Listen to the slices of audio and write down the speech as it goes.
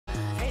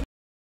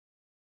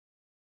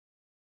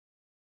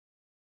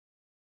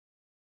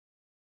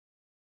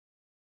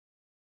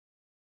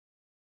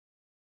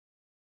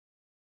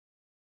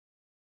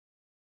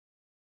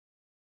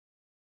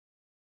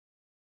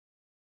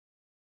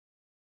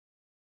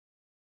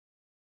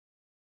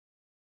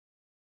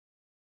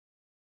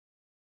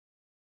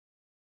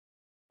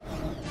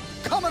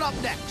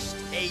Up next,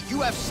 a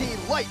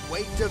UFC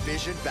lightweight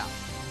division bout.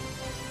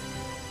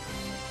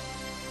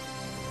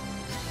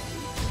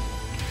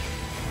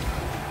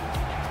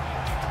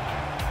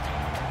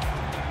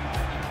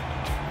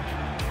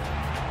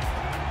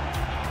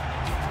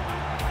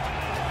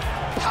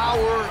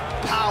 Power,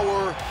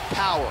 power,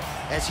 power.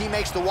 As he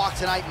makes the walk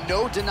tonight,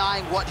 no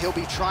denying what he'll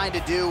be trying to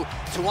do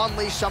to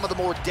unleash some of the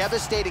more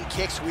devastating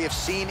kicks we have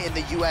seen in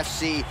the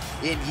UFC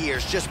in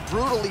years. Just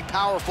brutally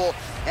powerful,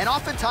 and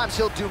oftentimes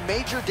he'll do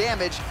major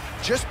damage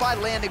just by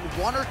landing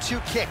one or two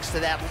kicks to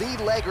that lead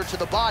leg or to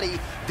the body,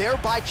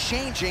 thereby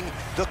changing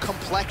the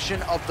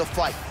complexion of the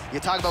fight. You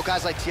talk about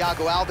guys like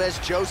Thiago Alves,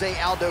 Jose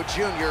Aldo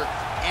Jr.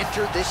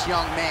 Enter this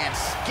young man.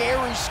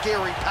 Scary,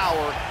 scary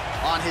power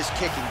on his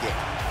kicking game.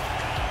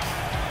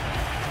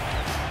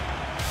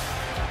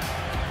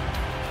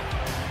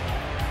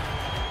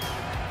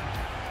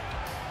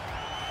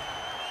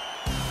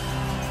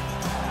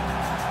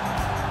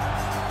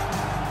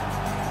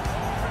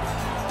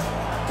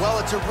 Well,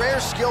 it's a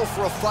rare skill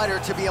for a fighter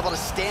to be able to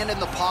stand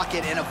in the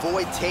pocket and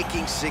avoid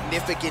taking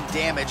significant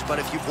damage. But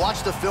if you've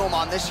watched the film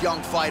on this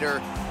young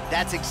fighter,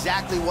 that's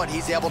exactly what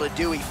he's able to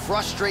do. He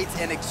frustrates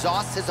and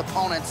exhausts his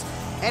opponents,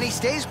 and he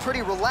stays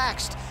pretty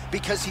relaxed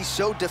because he's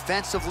so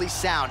defensively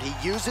sound.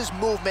 He uses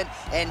movement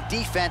and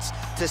defense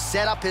to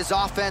set up his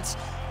offense.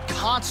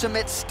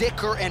 Consummate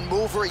sticker and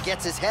mover. He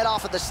gets his head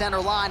off of the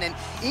center line, and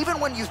even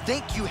when you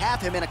think you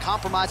have him in a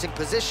compromising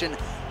position,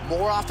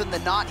 more often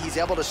than not, he's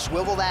able to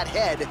swivel that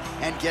head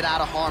and get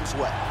out of harm's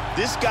way.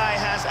 This guy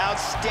has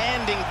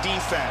outstanding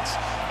defense,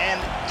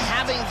 and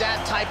having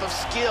that type of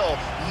skill,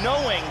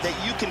 knowing that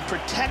you can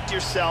protect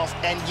yourself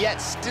and yet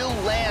still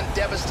land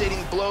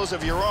devastating blows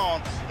of your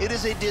own, it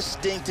is a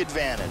distinct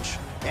advantage.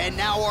 And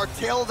now our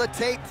tail of the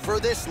tape for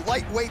this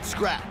lightweight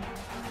scrap.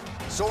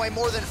 So a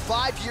more than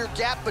 5-year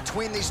gap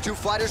between these two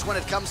fighters when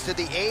it comes to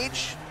the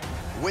age,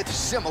 with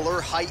similar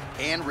height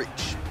and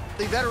reach.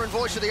 The veteran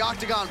voice of the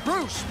Octagon,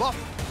 Bruce Buffer.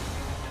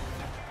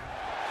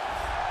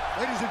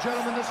 Ladies and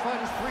gentlemen, this fight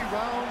is 3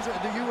 rounds in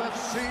the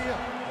UFC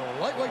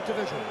lightweight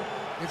division.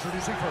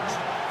 Introducing first,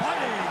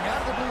 fighting out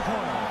of the blue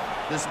corner.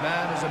 This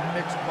man is a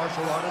mixed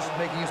martial artist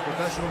making his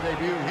professional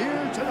debut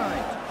here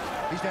tonight.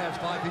 He stands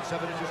 5 feet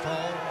 7 inches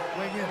tall,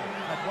 weighing in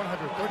at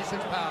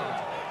 136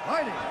 pounds.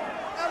 Fighting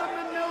out of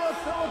Manila,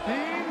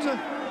 Philippines,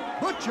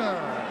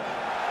 Butcher.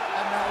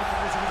 And now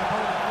introducing his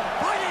opponent,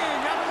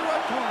 fighting out of the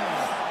red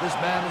corner. This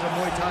man is a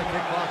Muay Thai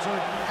kickboxer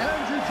and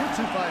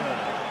jiu-jitsu fighter,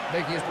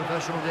 making his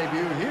professional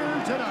debut here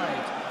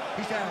tonight.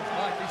 He stands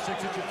 5 feet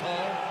 6 inches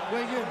tall,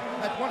 weighing in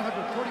at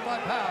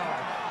 145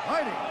 pounds.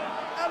 Fighting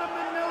out of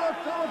Manila,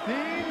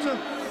 Philippines,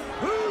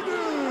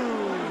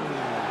 Hoodoo.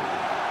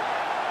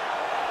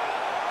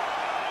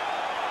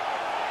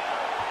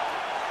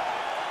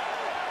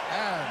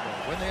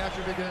 And when the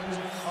action begins,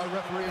 our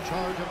referee in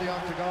charge of the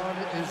Octagon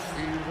is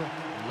Yves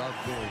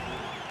Lavigne.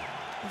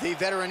 The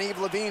veteran Yves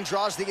Lavigne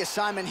draws the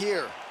assignment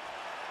here.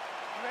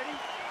 Ready?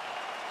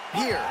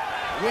 Here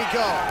we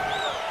go.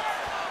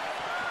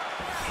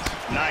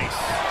 Nice.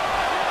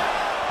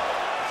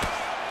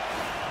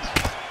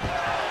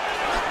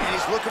 And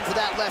he's looking for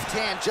that left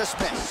hand, just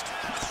missed.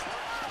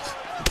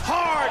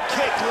 Hard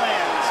kick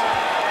lands.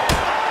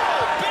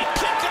 Oh, big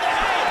kick to the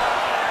head.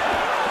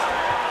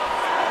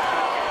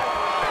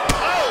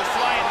 Oh,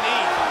 flying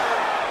knee.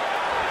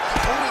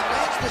 Oh, he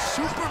lands the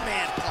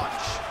Superman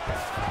punch.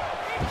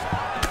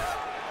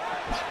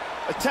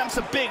 Attempts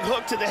a big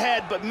hook to the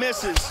head, but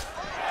misses.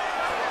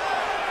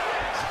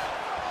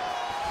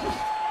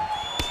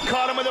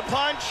 Caught him with a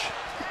punch.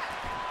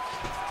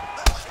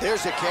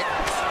 There's a kick.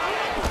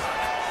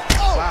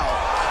 Oh! Wow.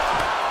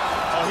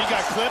 Oh, he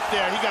got clipped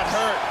there. He got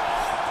hurt.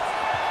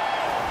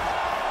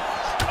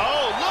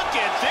 Oh, look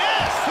at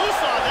this. Who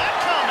saw that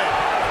coming?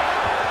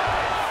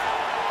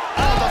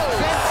 Oh, the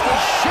fence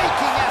is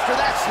shaking after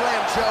that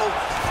slam, Joe.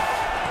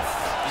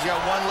 He's got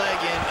one leg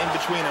in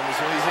between them,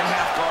 so he's in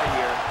half guard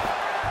here.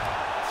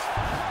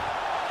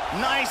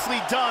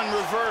 Nicely done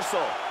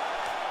reversal.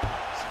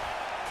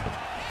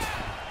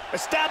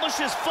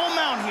 Establishes full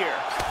mount here.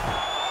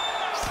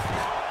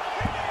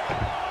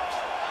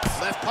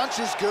 Left punch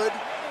is good.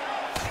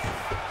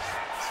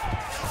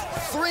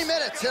 3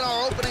 minutes in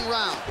our opening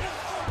round.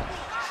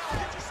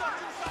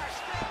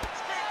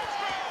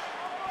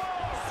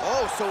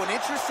 Oh, so an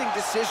interesting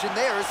decision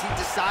there as he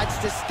decides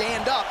to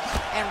stand up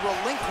and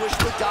relinquish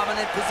the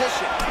dominant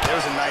position. There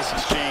was a nice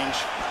exchange.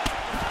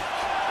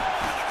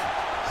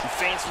 He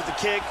feints with the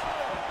kick.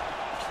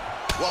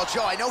 Well,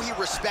 Joe, I know he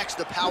respects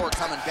the power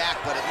coming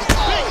back, but it looks...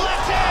 Big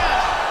left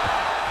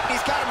hand!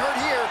 He's got him hurt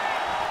here.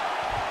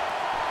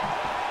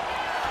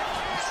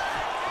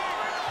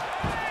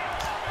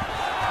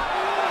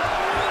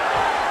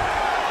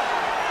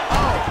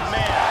 Oh,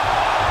 man.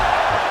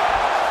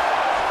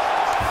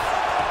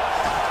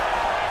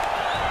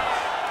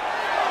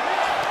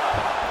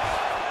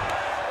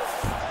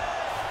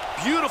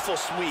 Beautiful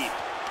sweep.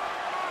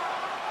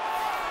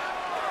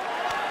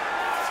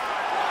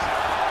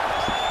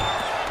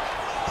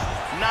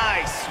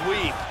 Nice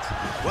sweep.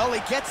 Well, he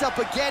gets up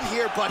again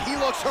here, but he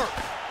looks hurt.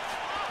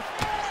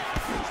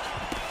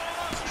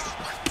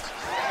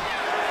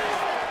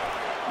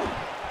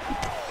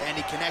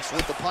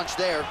 with the punch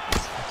there.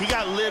 He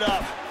got lit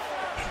up.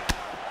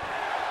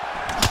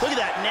 Look at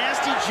that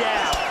nasty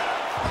jab.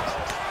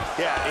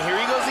 Yeah, here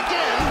he goes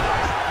again.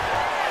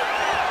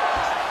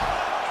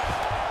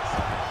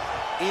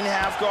 In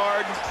half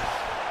guard.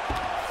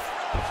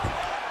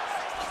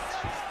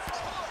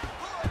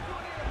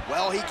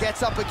 Well, he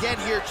gets up again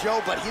here,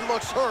 Joe, but he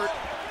looks hurt.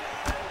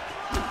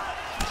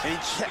 And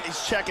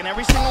he's checking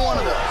every single one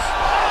of those.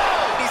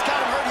 Oh, he's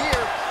got him hurt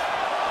here.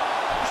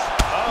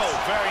 Oh,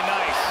 very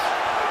nice.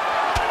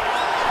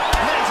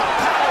 Lands a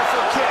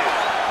powerful kick.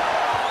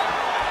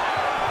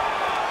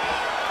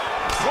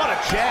 What a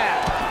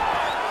jab.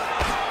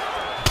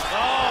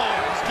 Oh,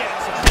 he's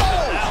getting some hits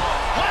on that one.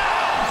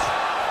 Wow!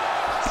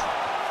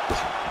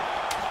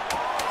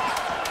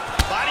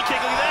 Body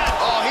kick, look at that.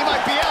 Oh, he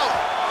might be out.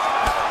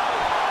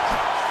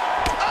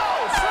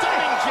 Oh,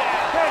 stunning jab.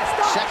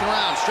 Second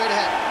round, straight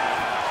ahead.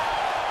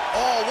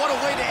 Oh, what a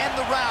way to end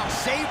the round.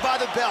 Saved by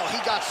the bell. He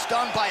got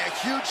stunned by a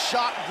huge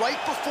shot right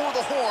before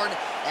the horn,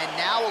 and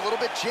now a little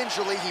bit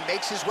gingerly, he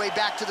makes his way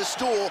back to the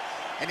stool,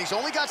 and he's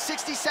only got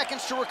 60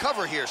 seconds to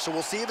recover here, so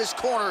we'll see if his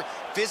corner,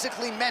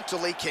 physically,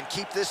 mentally, can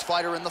keep this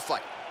fighter in the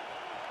fight.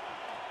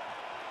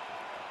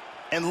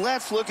 And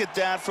let's look at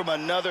that from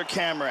another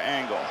camera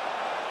angle.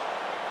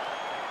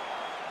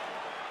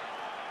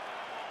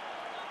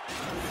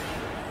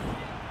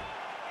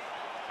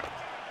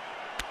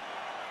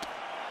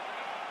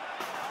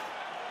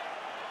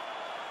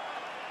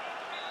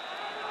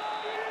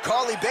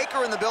 Carly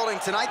Baker in the building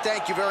tonight.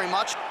 Thank you very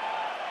much.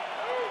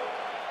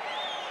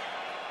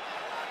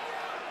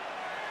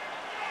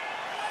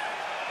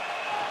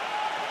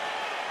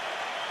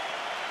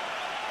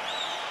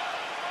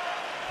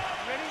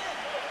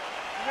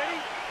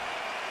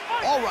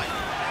 All right,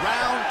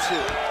 round two.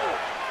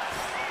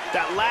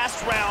 That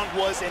last round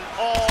was an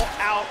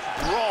all-out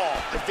brawl.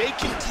 If they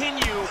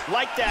continue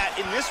like that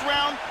in this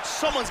round,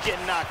 someone's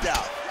getting knocked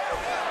out.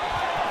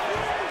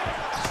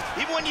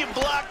 Even when you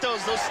block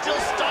those, they'll still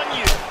stun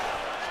you.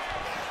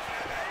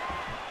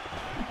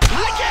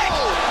 High kick!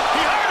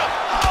 He hurt him!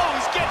 Oh,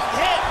 he's getting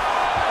hit!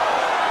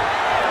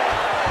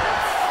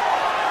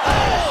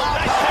 Oh,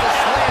 nice kick.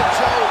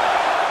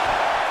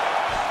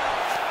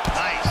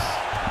 Nice.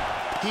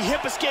 He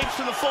hip escapes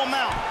from the full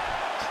mount.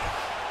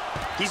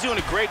 He's doing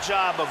a great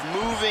job of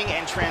moving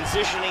and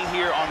transitioning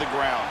here on the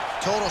ground.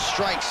 Total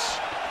strikes.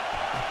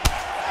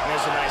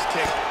 There's a nice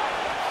kick.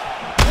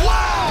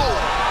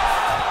 Wow!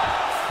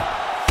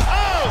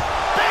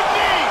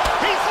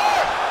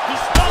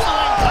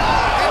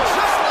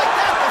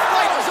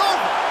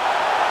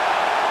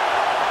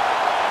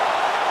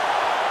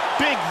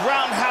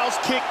 Roundhouse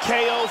kick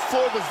KO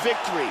for the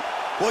victory.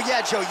 Well,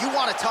 yeah, Joe, you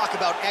want to talk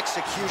about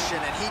execution,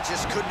 and he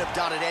just couldn't have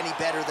done it any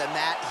better than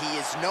that. He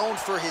is known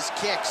for his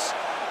kicks,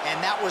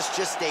 and that was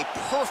just a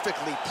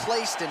perfectly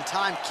placed and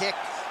timed kick.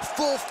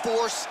 Full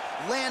force,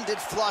 landed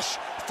flush,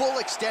 full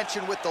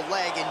extension with the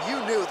leg, and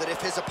you knew that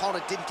if his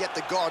opponent didn't get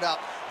the guard up,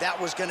 that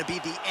was going to be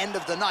the end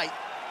of the night,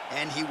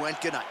 and he went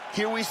goodnight.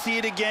 Here we see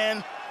it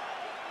again.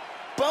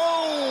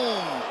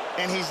 Boom!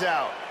 And he's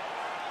out.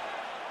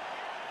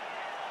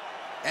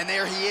 And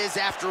there he is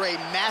after a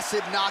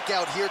massive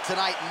knockout here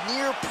tonight.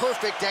 Near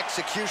perfect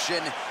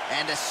execution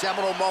and a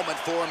seminal moment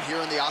for him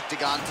here in the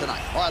octagon tonight.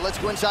 All right, let's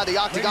go inside the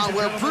octagon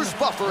where Bruce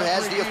Buffer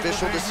has the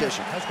official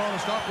decision. Has called a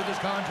stop to this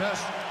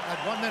contest at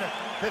 1 minute,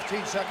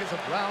 15 seconds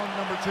of round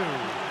number 2.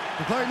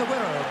 Declaring the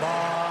winner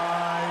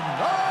by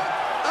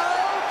knockout,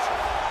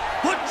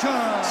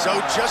 Butcher! So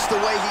just the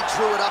way he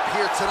drew it up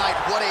here tonight,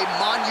 what a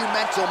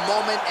monumental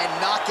moment and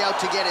knockout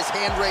to get his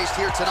hand raised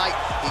here tonight.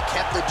 He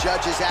kept the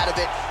judges out of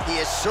it. He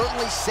has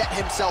certainly set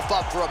himself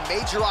up for a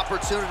major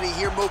opportunity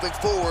here moving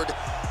forward,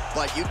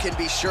 but you can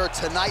be sure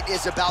tonight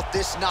is about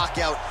this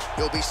knockout.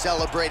 He'll be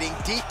celebrating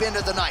deep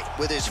into the night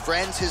with his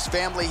friends, his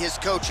family, his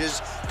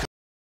coaches.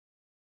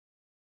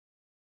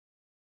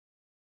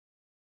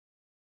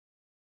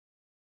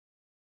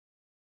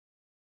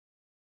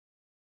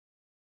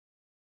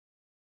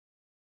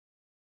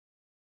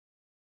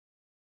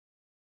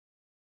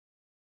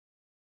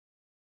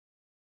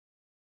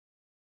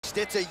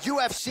 It's a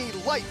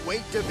UFC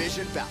lightweight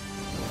division bout.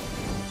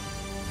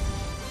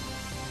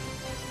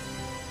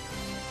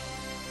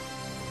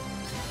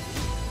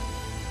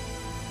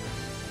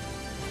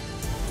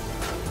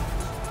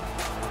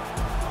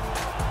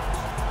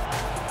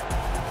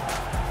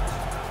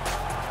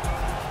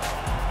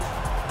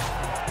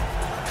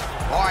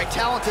 All right,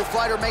 talented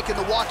fighter making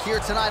the walk here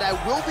tonight. I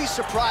will be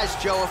surprised,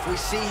 Joe, if we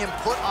see him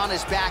put on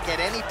his back at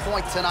any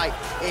point tonight.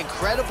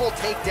 Incredible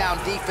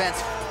takedown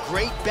defense,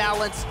 great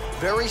balance,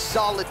 very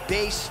solid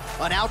base,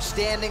 an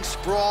outstanding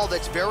sprawl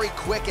that's very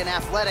quick and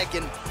athletic,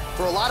 and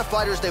for a lot of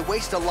fighters, they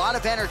waste a lot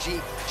of energy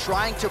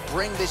trying to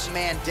bring this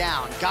man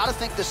down. Gotta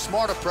think the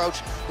smart approach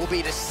will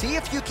be to see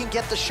if you can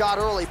get the shot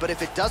early, but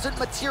if it doesn't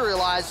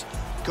materialize,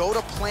 go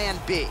to plan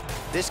B.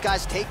 This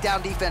guy's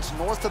takedown defense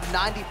north of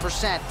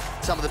 90%.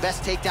 Some of the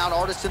best takedown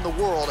artists in the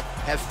world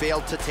have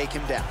failed to take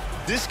him down.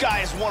 This guy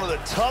is one of the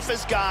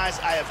toughest guys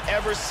I have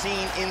ever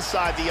seen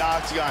inside the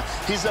octagon.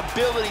 His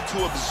ability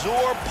to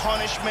absorb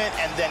punishment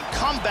and then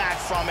come back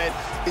from it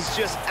is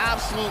just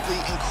absolutely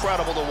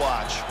incredible to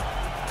watch.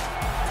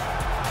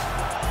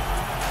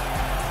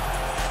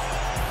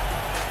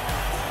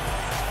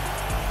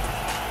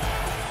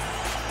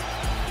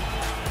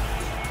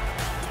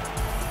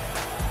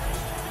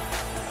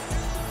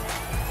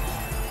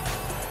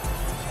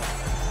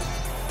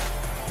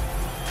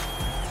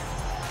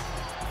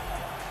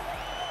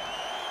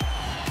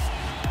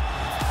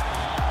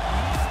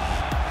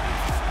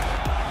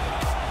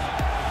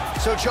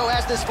 So, Joe,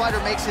 as this fighter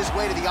makes his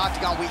way to the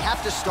octagon, we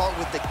have to start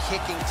with the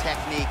kicking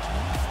technique.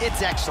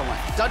 It's excellent.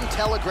 Doesn't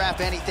telegraph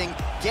anything,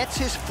 gets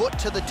his foot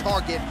to the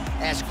target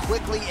as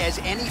quickly as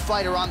any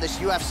fighter on this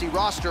UFC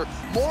roster.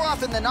 More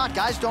often than not,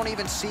 guys don't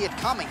even see it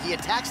coming. He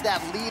attacks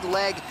that lead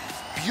leg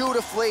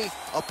beautifully.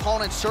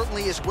 Opponent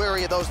certainly is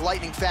wary of those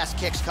lightning-fast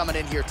kicks coming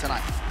in here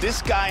tonight.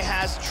 This guy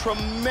has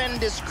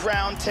tremendous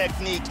ground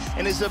technique,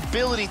 and his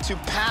ability to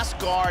pass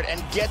guard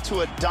and get to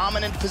a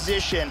dominant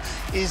position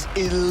is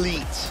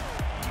elite.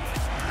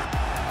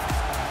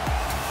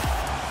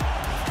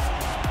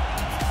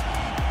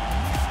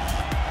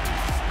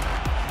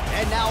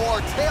 And now our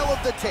tale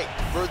of the tape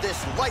for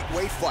this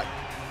lightweight fight.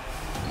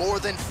 More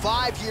than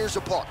 5 years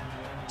apart.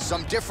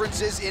 Some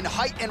differences in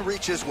height and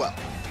reach as well.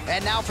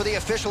 And now for the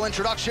official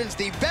introductions,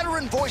 the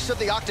veteran voice of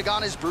the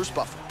octagon is Bruce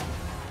Buffer.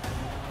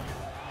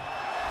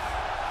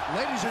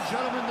 Ladies and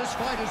gentlemen, this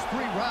fight is 3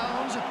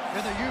 rounds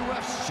in the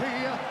UFC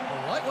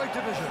lightweight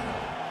division.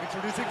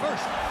 Introducing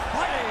first,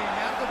 fighting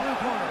out of the blue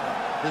corner.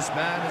 This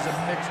man is a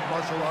mixed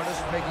martial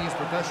artist making his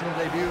professional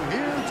debut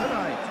here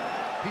tonight.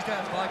 He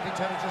stands 5 feet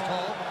 10 inches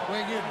tall,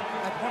 weighing in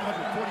at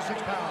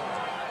 146 pounds.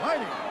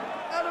 Fighting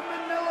out of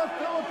Manila,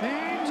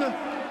 Philippines,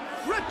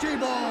 Richie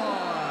Boy.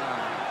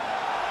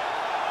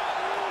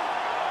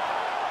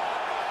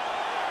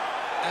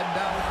 And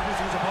now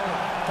introducing his opponent,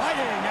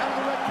 fighting out of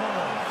the red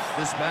corner.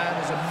 This man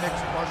is a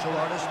mixed martial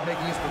artist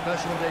making his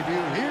professional debut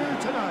here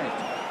tonight.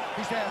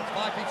 He stands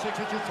 5 feet 6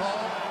 inches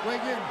tall,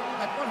 weighing in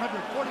at 145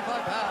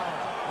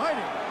 pounds.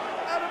 Fighting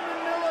out of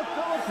Manila,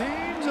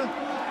 Philippines,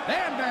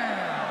 Bam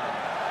Bam.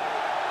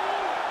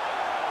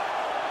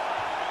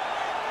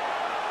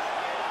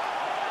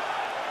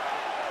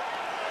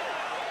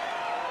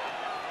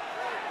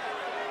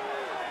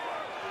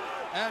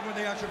 And when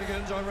the action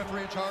begins, our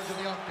referee in charge of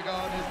the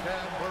octagon is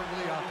Dan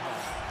Mergliata.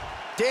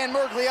 Dan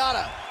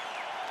Mergliata.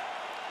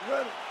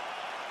 Ready.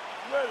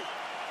 Ready.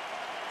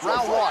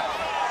 Round 1.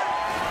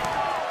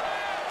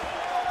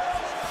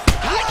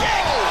 High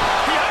kick!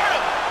 He hurt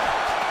him!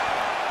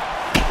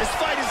 This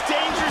fight is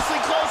dangerously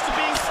close to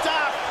being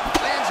stopped.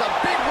 Lands a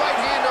big right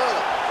hand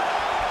early.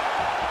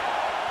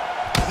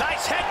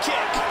 Nice head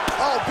kick.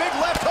 Oh, big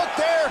left hook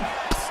there.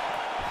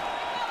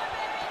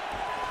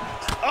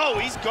 Oh,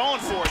 he's going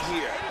for it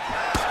here.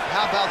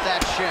 How about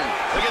that shin?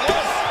 Look at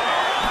this.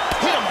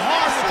 Hit him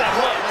hard with that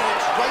hook.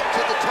 Lands right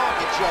to the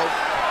target, Joe.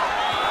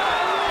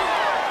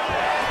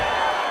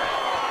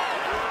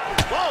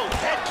 Whoa,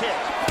 head kick.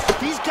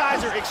 These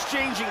guys are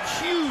exchanging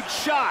huge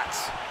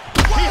shots.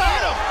 He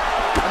hurt him.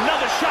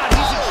 Another shot,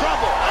 he's in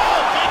trouble.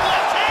 Oh, big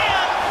left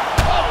hand.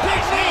 Oh,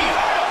 big knee.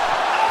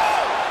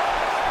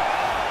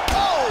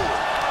 Oh!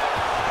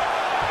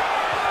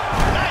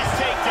 Nice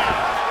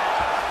takedown.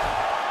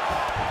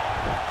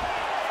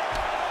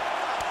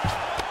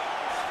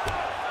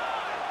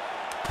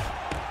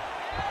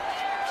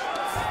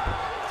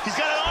 He's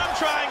got an arm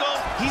triangle.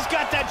 He's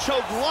got that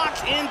choke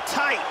locked in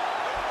tight.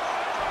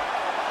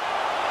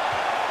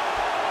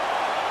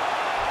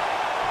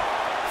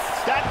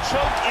 That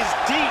choke is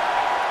deep.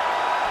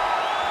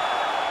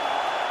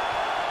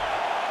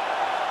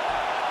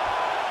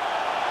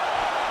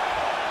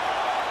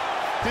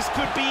 This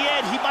could be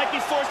it. He might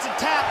be forced to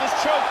tap. His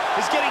choke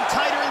is getting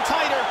tighter and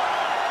tighter.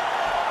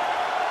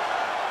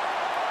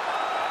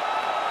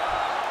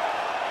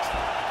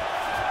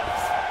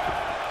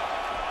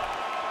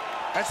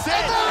 That's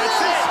it.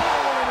 That's it.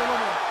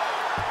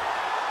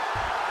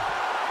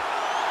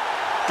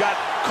 Got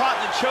caught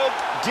in the choke,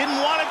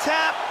 didn't want to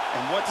tap,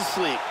 and went to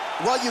sleep.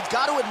 Well, you've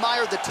got to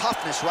admire the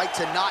toughness, right,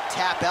 to not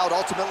tap out.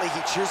 Ultimately,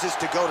 he chooses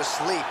to go to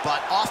sleep, but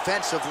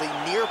offensively,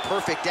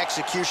 near-perfect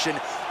execution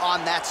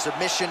on that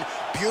submission.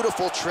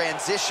 Beautiful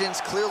transitions,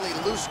 clearly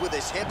loose with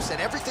his hips,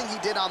 and everything he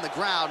did on the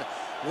ground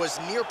was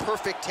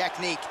near-perfect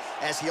technique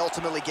as he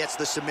ultimately gets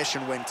the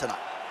submission win tonight.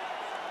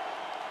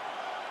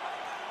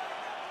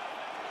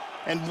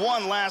 And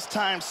one last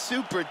time,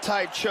 super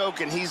tight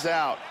choke, and he's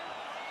out.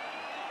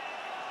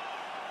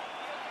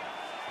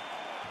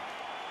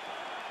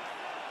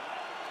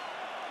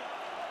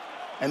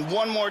 And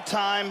one more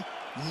time,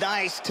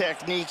 nice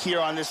technique here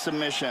on this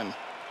submission.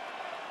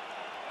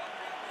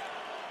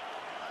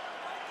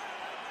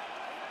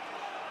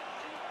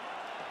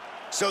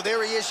 So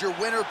there he is, your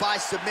winner by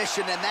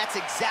submission, and that's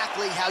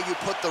exactly how you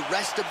put the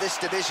rest of this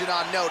division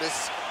on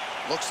notice.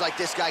 Looks like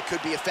this guy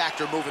could be a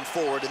factor moving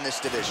forward in this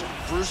division.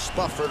 Bruce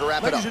Buffer to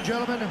wrap it up. Ladies and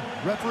gentlemen,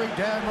 referee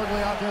Dan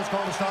Mergliata has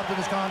called a stop to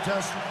this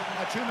contest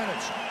at 2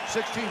 minutes,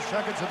 16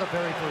 seconds of the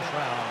very first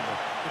round,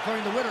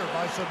 declaring the winner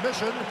by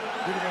submission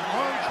due to an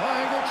arm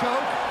triangle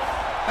choke.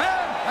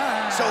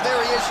 So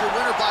there he is, your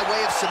winner by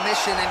way of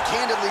submission, and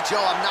candidly, Joe,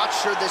 I'm not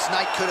sure this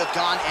night could have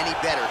gone any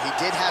better. He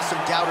did have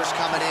some doubters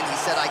coming in. He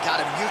said, I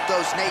gotta mute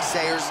those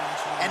naysayers,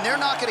 and they're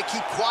not gonna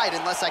keep quiet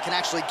unless I can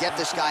actually get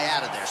this guy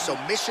out of there. So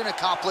mission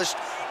accomplished.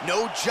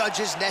 No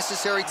judges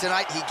necessary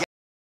tonight. He gets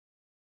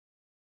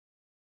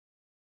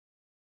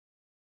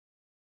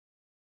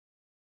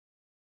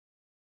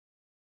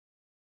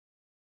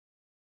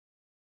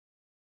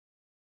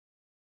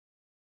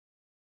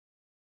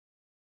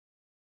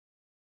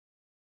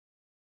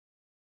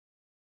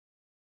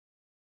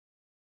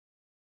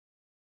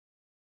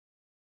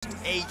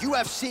a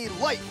UFC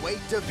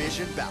lightweight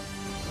division bout.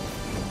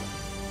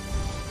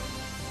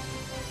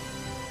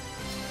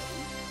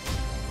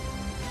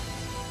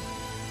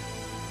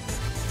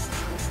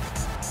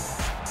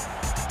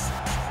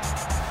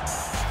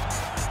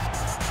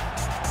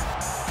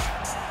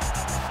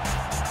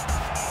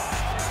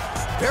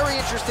 Very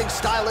interesting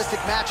stylistic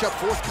matchup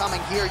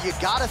forthcoming here. You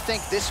gotta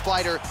think this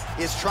fighter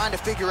is trying to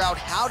figure out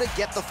how to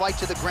get the fight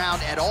to the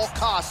ground at all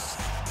costs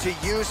to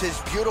use his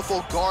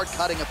beautiful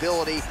guard-cutting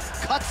ability.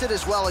 Cuts it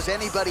as well as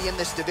anybody in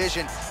this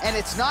division. And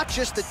it's not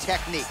just the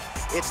technique,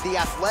 it's the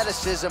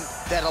athleticism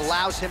that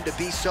allows him to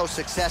be so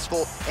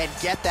successful and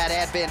get that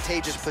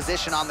advantageous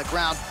position on the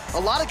ground. A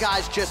lot of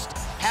guys just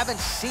haven't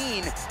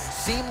seen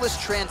seamless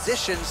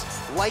transitions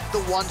like the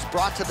ones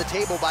brought to the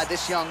table by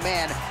this young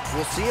man.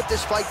 We'll see if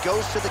this fight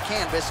goes to the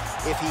canvas,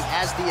 if he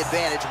has the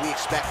advantage we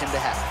expect him to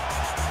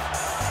have.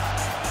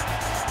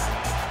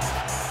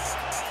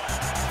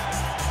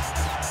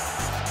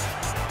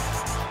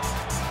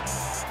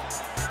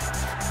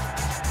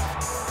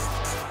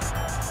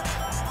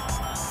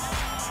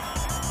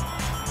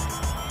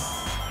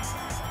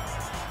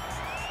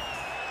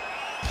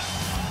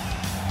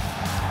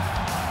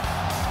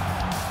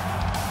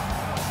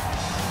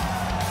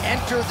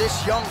 Enter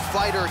this young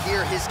fighter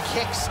here, his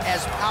kicks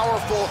as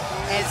powerful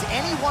as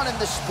anyone in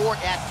the sport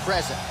at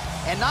present.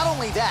 And not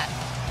only that,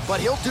 but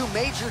he'll do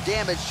major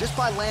damage just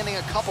by landing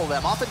a couple of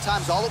them.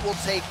 Oftentimes, all it will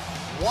take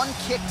one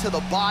kick to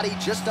the body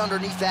just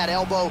underneath that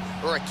elbow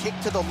or a kick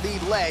to the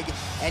lead leg,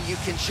 and you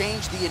can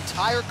change the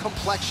entire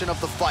complexion of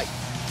the fight.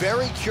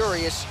 Very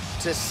curious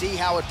to see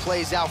how it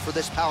plays out for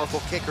this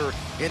powerful kicker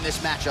in this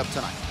matchup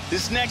tonight.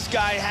 This next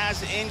guy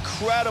has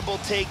incredible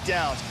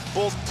takedowns.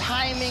 Both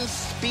timing,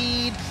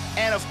 speed,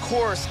 and of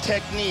course,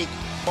 technique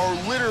are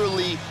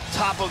literally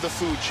top of the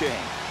food chain.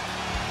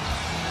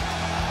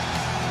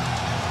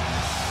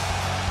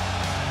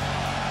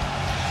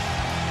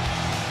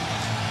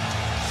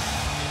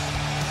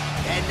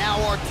 And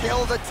now our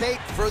tail of the tape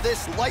for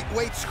this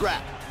lightweight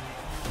scrap.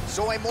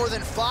 So a more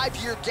than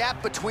 5-year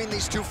gap between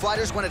these two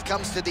fighters when it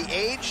comes to the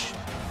age,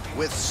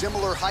 with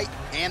similar height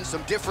and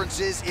some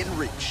differences in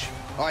reach.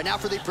 All right, now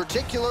for the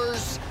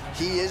particulars,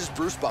 he is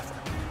Bruce Buffer.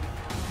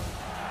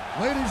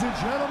 Ladies and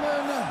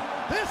gentlemen,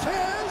 this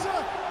is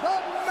the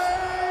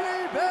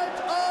main event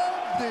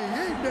of the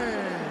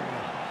evening.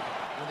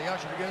 When the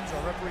action begins,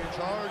 our referee in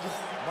charge,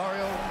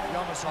 Mario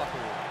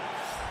Yamasaki.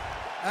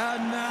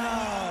 And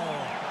now,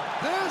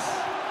 this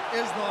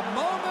is the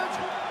moment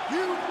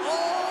you've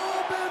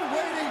all been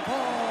waiting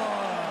for.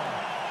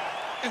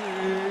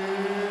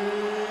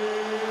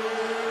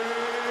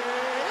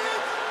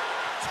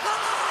 It's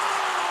time!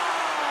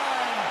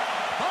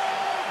 5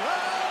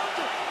 rounds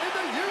in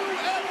the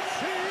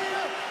UFC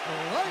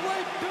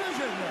lightweight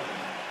division.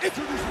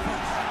 Introducing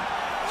first,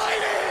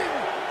 fighting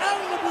out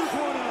of the blue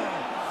corner.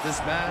 This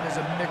man is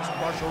a mixed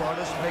martial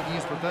artist making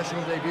his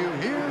professional debut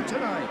here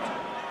tonight.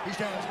 He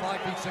stands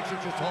 5 feet 6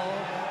 inches tall,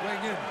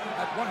 weighing in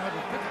at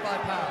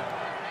 155 pounds.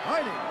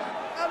 Fighting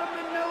out of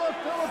Manila,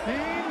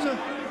 Philippines,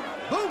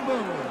 Boom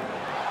Boom.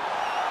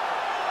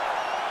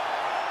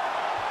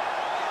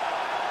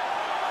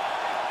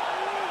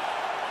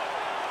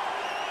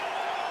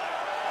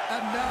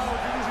 And now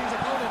introducing his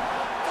opponent,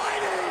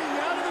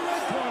 fighting out of the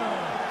red corner.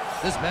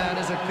 This man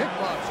is a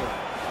kickboxer,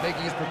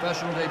 making his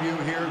professional debut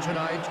here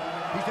tonight.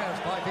 He stands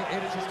 5 feet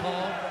 8 inches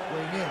tall,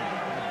 weighing in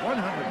at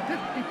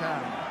 150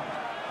 pounds.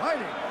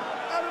 Fighting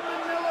out of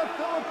Manila,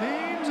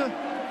 Philippines,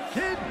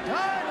 Kid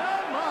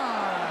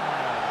Dynamite.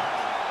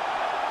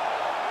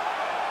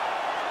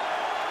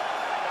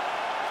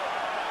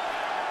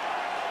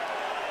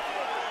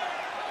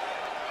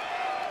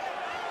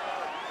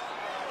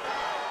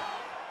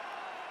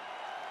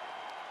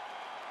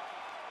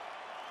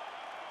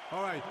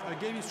 All right, I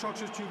gave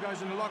instructions to you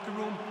guys in the locker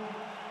room.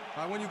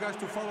 I want you guys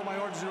to follow my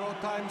orders at all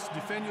times,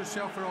 defend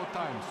yourself at all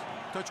times.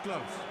 Touch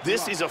gloves.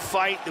 This is a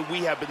fight that we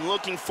have been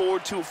looking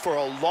forward to for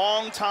a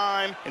long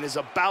time and is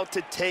about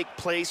to take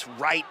place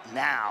right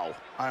now.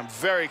 I'm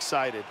very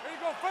excited. Here you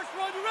go, first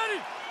round, you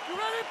ready? You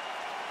ready?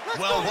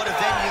 Well, what a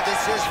venue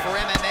this is for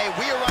MMA.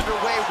 We are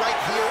underway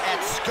right here at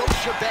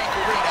Scotiabank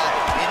Arena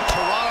in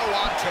Toronto,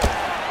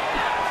 Ontario.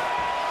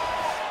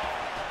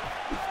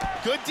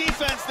 Good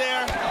defense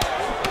there.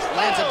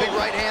 Lands a big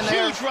right hand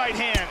there. Huge right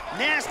hand.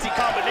 Nasty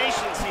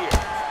combinations here.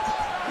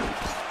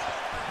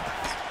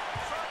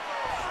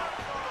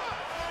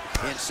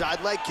 Inside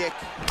leg kick.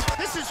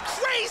 This is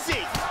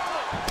crazy.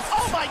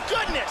 Oh my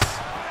goodness.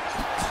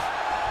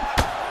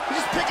 He's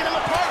just picking him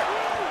apart.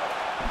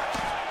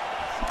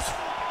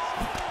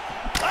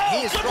 Oh,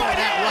 he is throwing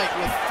that right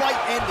with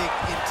fight-ending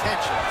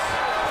intentions.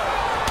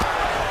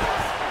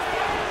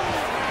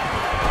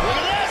 Look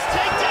at this,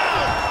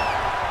 takedown.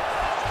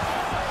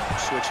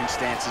 Switching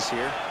stances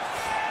here.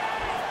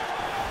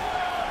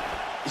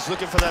 He's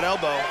looking for that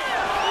elbow.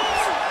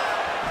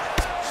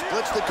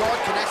 Splits the guard,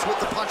 connects with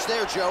the punch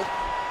there, Joe.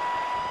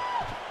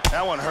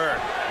 That one hurt.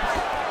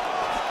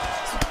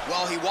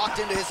 Well, he walked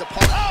into his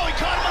opponent. Oh, he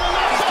caught him on the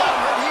left. He's got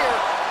him hurt here.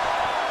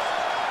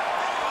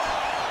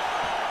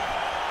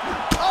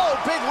 Oh,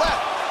 big left.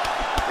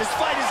 This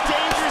fight is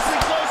dangerously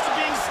close to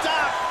being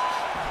stopped.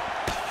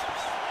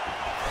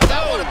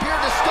 That one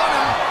appeared to stun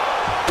him.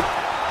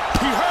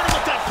 He hurt him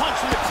with that punch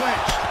from the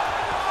clinch.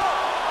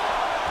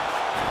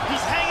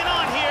 He's hanging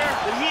on here,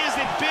 but he is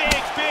in big,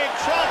 big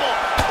trouble.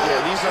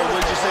 Yeah, these are what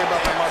you say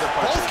about my mother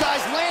punches. Both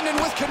guys landing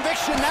with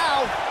conviction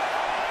now.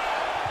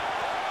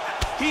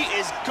 He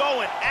is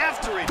going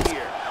after it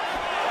here.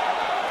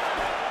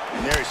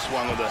 And there he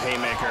swung with a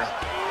haymaker.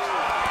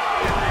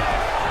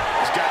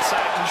 He's got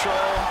side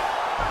control.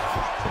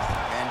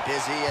 And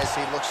busy as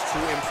he looks to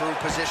improve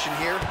position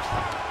here.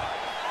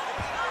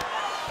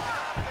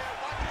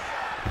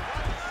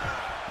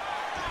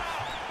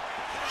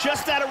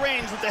 Just out of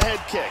range with the head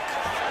kick.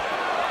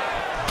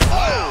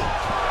 Oh!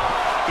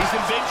 He's in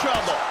big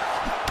trouble.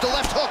 The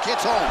left hook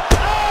hits home.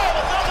 Oh,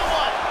 another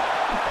one!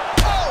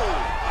 Oh!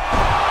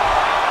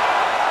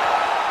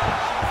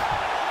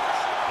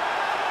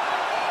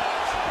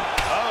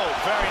 Oh,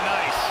 very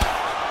nice.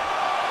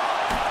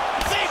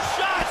 Big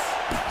shots!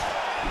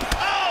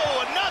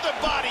 Oh, another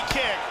body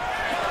kick.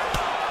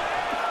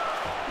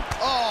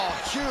 Oh,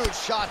 huge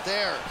shot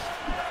there.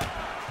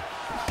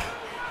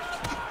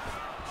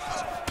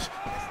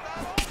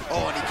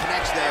 Oh, and he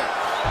connects there.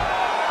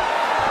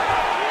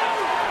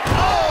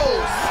 Oh,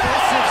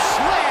 massive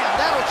slam.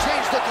 That'll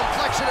change the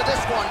complexion of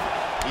this one.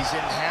 He's in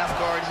half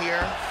guard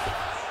here.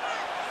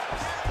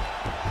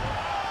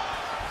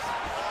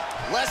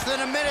 Less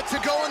than a minute to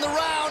go in the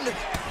round.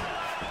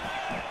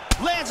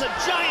 Lands a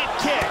giant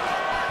kick.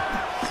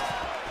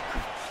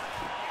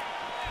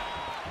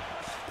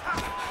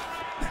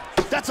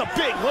 That's a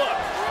big hook.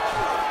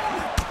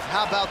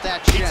 How about that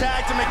He chin?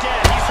 tagged him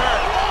again. He's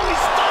hurt. Oh, he's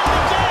stunned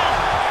again.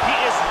 He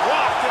is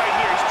rocked right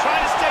here. He's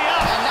trying to stay up.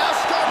 And now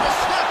starting to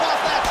snap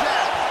off that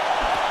jab.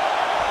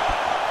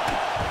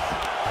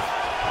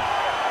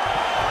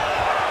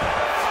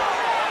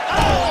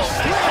 Oh,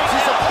 Slams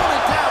his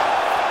opponent down.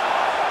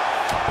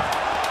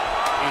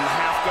 in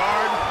half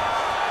guard.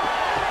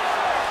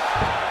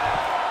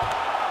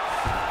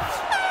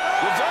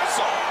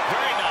 Reversal.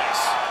 Very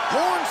nice.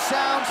 Horn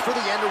sounds for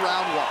the end of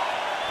round one.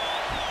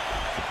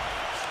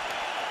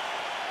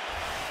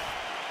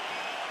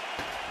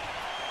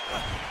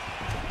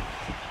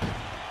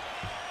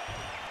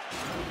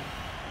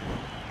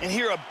 And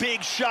here a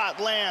big shot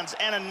lands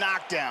and a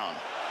knockdown.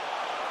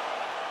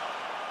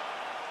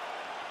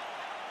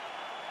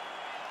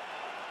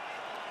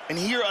 And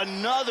here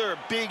another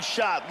big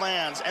shot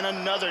lands and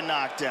another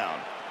knockdown.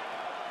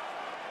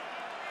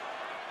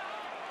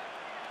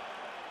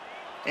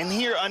 And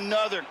here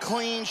another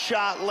clean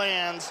shot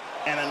lands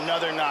and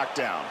another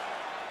knockdown.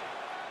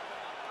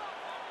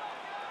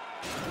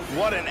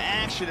 What an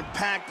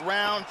action-packed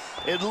round.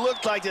 It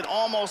looked like it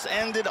almost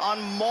ended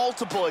on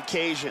multiple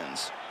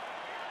occasions.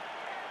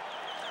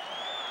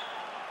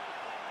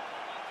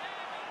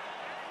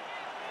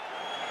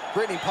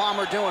 Brittany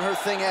Palmer doing her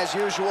thing as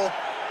usual.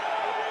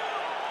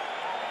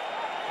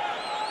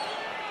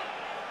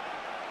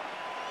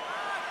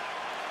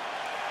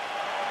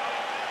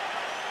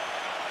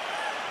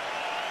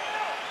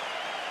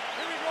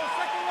 Here we go,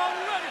 second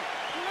round, you ready?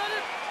 You ready?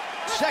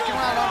 Second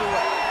round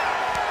underway.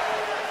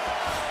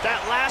 That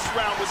last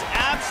round was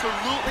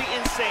absolutely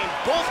insane.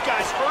 Both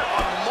guys hurt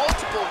on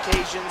multiple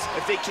occasions.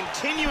 If they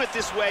continue it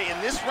this way in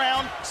this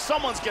round,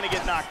 someone's gonna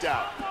get knocked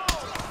out.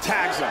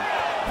 Tags him.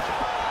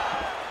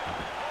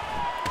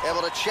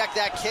 Able to check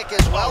that kick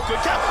as well. Oh, good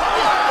count.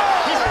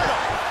 He hurt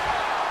him.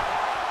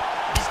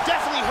 He's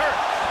definitely hurt.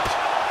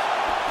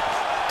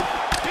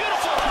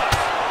 Beautiful hook.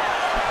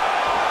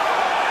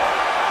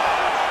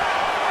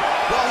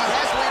 Well, he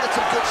has landed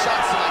some good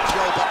shots tonight,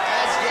 Joe, but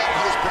as yet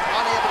he has been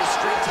unable to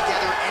string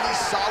together any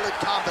solid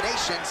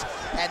combinations,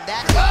 and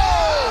that...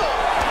 Oh!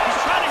 He's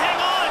trying to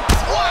hang on.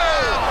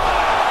 Wow!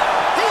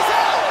 He's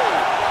out!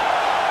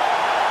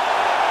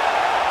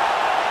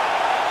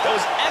 That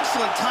was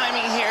excellent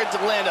timing here to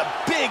land a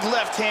big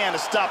left hand to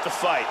stop the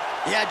fight.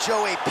 Yeah,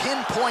 Joe, a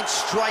pinpoint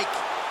strike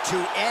to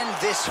end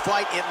this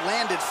fight. It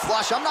landed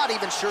flush. I'm not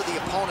even sure the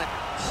opponent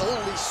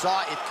wholly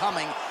saw it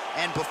coming,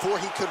 and before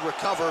he could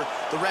recover,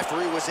 the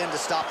referee was in to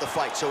stop the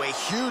fight. So a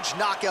huge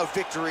knockout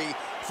victory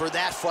for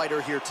that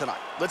fighter here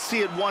tonight. Let's see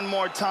it one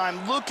more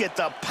time. Look at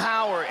the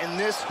power in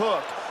this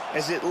hook.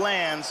 as it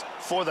lands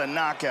for the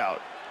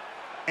knockout.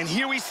 And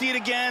here we see it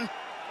again.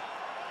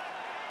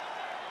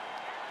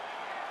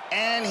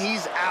 And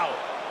he's out.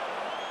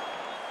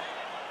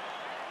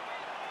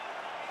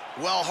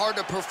 Well, hard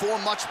to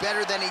perform much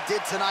better than he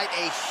did tonight.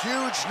 A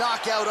huge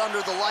knockout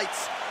under the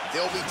lights.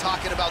 They'll be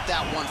talking about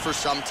that one for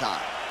some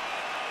time.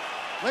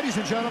 Ladies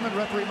and gentlemen,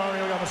 referee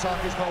Mario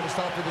Yamasaki is called to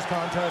stop to this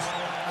contest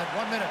at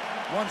 1 minute,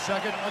 1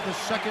 second of the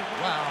second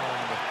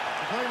round.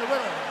 Declaring the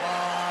winner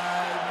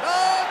by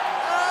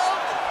knockout.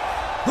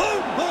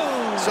 Boom,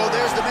 boom. So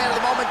there's the man of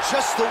the moment,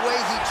 just the way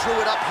he drew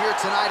it up here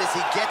tonight as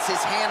he gets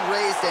his hand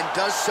raised and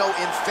does so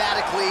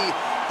emphatically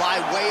by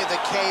way of the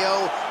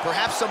KO.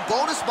 Perhaps some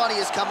bonus money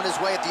is coming his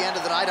way at the end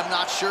of the night. I'm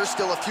not sure.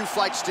 Still a few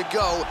fights to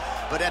go.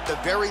 But at the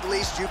very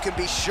least, you can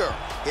be sure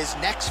his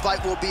next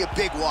fight will be a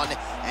big one,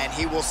 and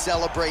he will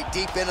celebrate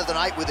deep into the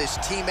night with his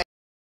teammates.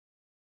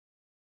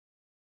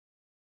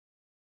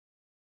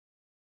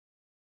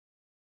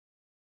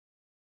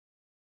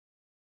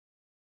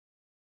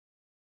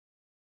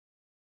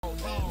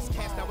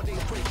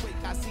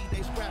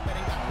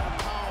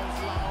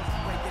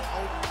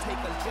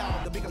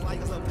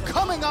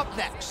 Coming up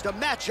next, a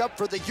matchup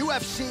for the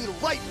UFC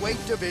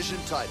lightweight division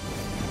title.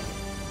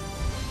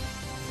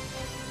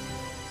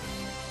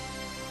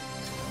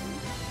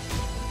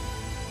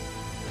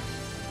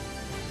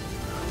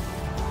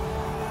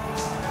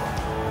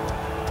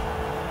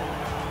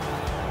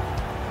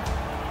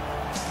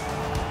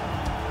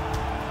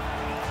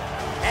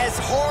 As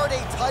hard a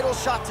title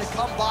shot to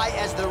come by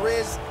as there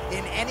is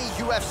in any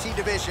UFC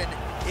division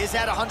is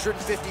at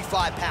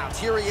 155 pounds.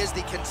 Here he is,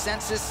 the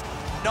consensus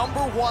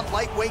 #1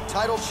 lightweight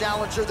title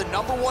challenger, the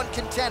 #1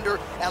 contender,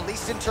 at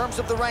least in terms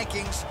of the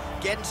rankings,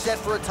 getting set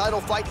for a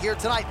title fight here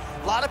tonight.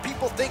 A lot of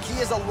people think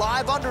he is a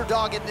live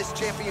underdog in this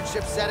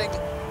championship setting.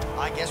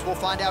 I guess we'll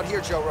find out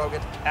here, Joe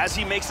Rogan. As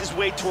he makes his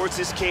way towards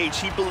this cage,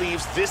 he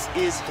believes this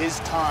is his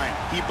time.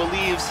 He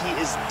believes he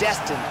is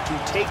destined to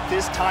take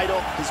this title.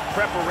 His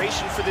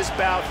preparation for this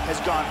bout has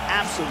gone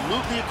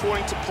absolutely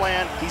according to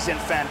plan. He's in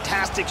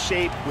fantastic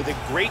shape with a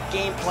great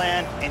game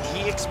plan, and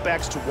he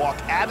expects to walk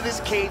out of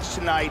this cage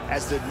tonight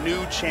as the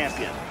new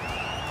champion.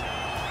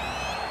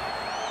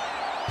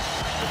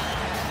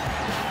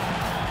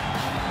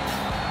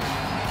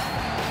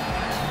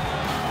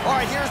 All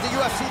right, here's the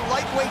UFC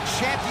lightweight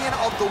champion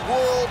of the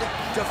world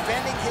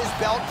defending his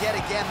belt yet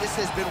again. This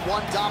has been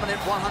one dominant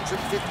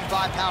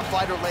 155-pound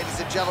fighter, ladies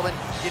and gentlemen.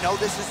 You know,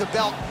 this is a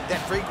belt that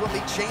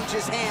frequently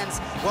changes hands.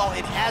 Well,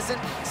 it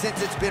hasn't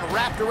since it's been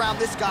wrapped around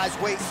this guy's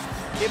waist,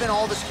 given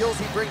all the skills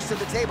he brings to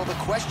the table. The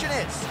question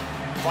is,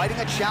 fighting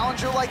a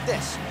challenger like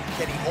this,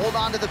 can he hold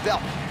on to the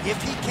belt?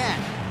 If he can,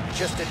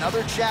 just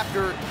another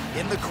chapter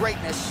in the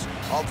greatness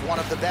of one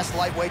of the best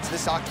lightweights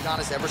this octagon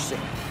has ever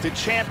seen. The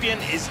champion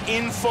is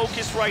in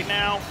focus right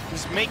now.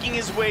 He's making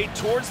his way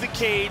towards the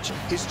cage.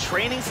 His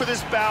training for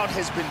this bout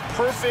has been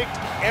perfect.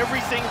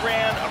 Everything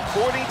ran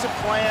according to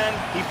plan.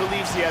 He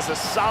believes he has a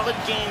solid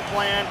game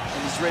plan,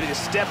 and he's ready to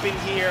step in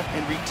here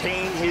and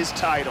retain his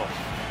title.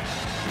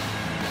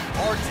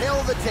 Our tail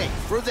of the tape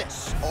for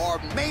this, our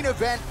main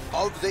event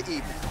of the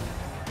evening.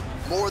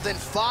 More than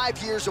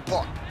 5 years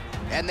apart,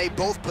 and they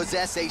both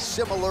possess a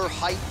similar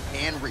height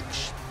and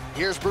reach.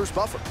 Here's Bruce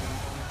Buffer.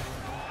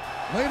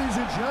 Ladies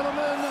and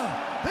gentlemen,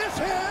 this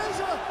is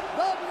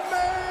the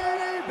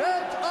main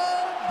event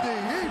of the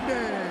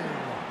evening.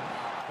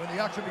 When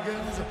the action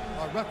begins,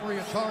 our referee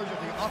in charge of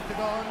the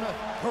octagon,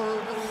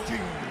 Herb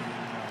Dean.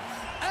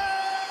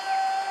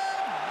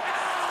 And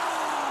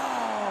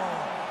now,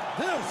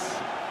 this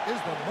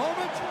is the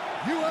moment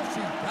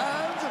UFC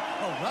fans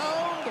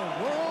around the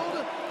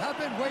world have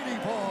been waiting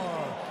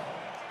for.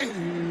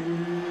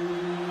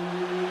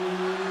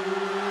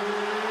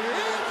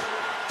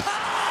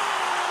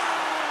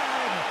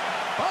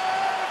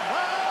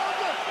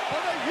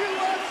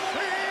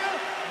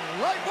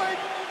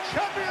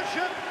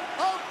 Championship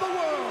of the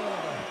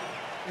world.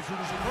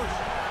 Introducing first,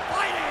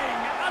 fighting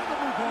out of the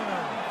blue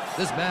corner.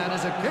 This man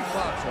is a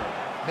kickboxer,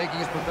 making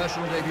his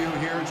professional debut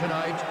here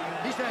tonight.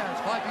 He stands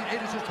 5 feet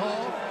 8 inches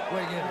tall,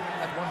 weighing in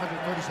at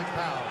 136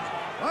 pounds.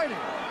 Fighting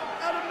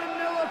out of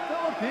Manila,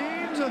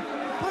 Philippines,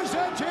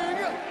 presenting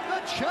the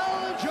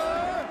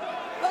challenger,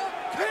 the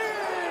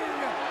King.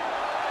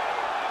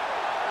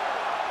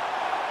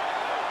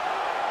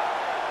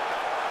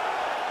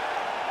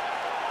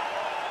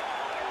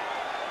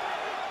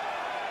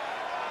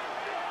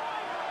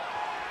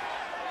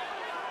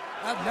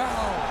 And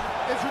now,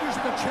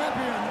 introducing the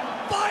champion,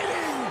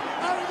 fighting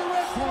out of the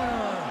red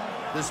corner.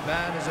 This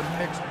man is a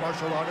mixed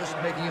martial artist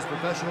making his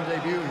professional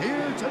debut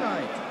here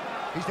tonight.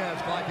 He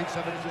stands 5 feet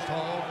 7 inches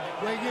tall,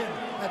 weighing in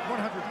at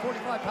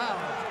 145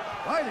 pounds.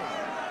 Fighting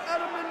out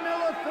of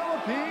Manila,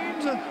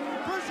 Philippines,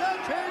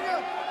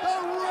 presenting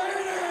the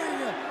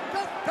reigning,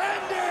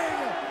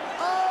 defending,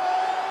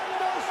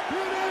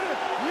 undisputed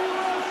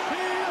UFC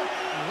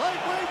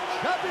lightweight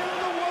champion of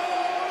the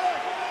world,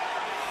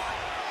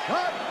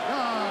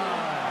 Shotgun.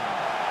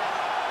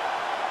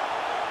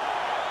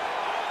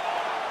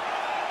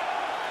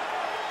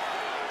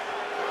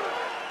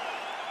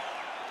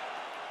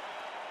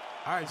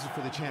 All right, this is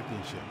for the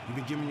championship. You've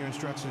been given your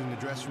instructions in the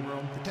dressing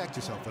room. Protect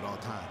yourself at all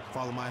times.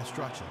 Follow my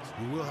instructions.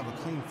 We will have a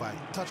clean fight.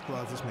 Touch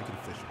gloves, let's make it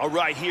official. All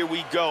right, here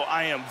we go.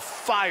 I am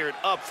fired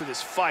up for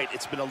this fight.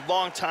 It's been a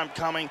long time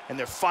coming, and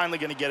they're finally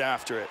going to get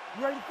after it.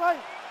 You ready to fight?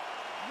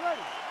 You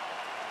ready?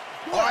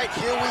 All right,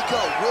 here we go.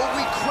 Will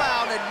we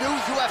crown a new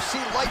UFC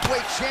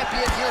lightweight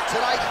champion here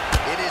tonight?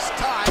 It is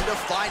time to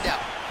find out.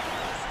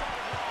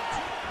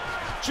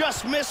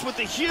 Just missed with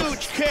a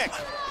huge kick.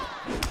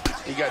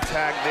 He got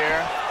tagged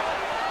there.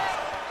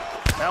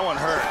 That one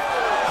hurt.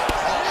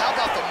 Oh, how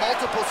about the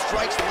multiple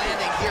strikes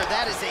landing here?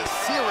 That is a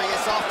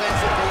serious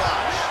offensive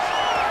barrage.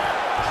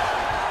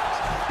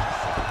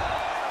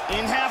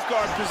 In half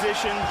guard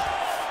position.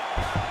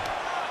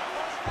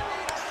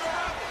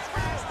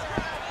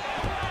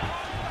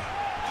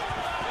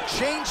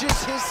 Changes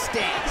his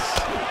stance.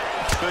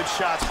 Good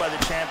shots by the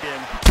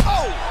champion.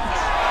 Oh!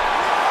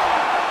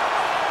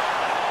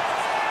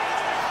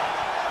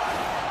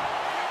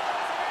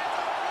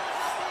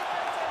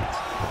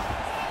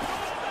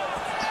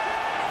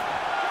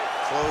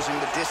 Closing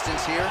the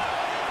distance here.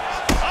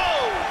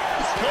 Oh!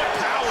 Good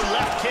power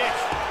left kick.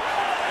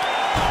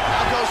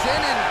 Now goes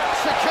in and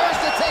secures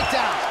the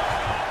takedown.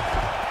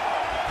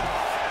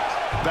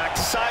 Back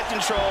to side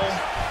control.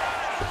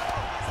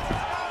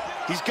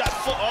 He's got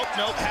full, oh,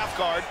 nope, half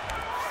guard.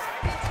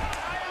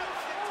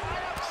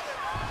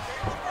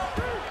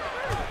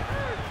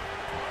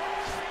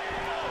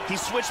 He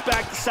switched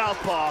back to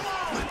southpaw.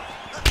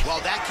 Well,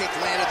 that kick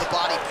landed the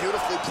body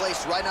beautifully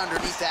placed right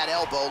underneath that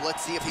elbow. Let's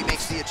see if he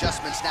makes the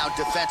adjustments now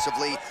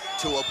defensively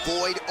to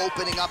avoid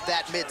opening up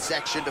that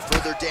midsection to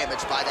further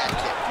damage by that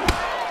kick.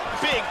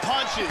 Big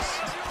punches.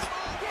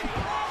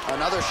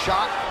 Another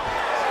shot.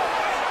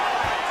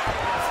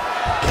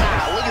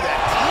 Wow, look at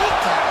that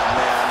takedown,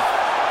 man.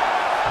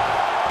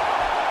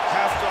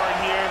 Half guard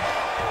here.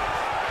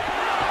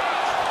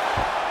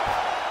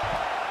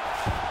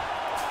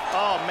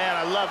 Oh, man,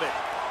 I love it.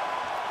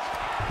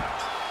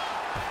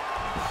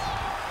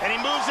 And he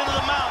moves into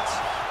the mount.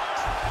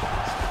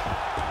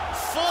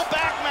 Full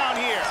back mount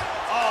here.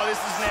 Oh, this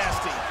is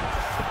nasty.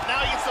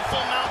 Now he gets the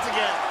full mount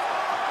again.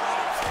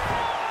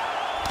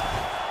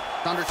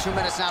 Under 2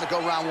 minutes now to go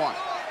round one.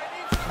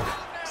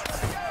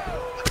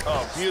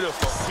 Oh,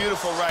 beautiful,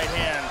 beautiful right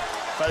hand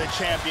by the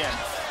champion.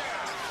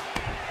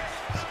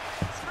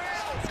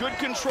 Good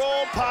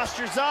control,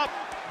 postures up.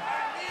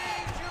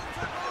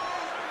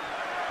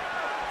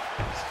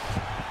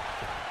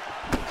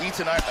 Eats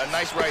a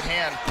nice right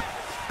hand.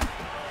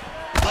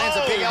 Lands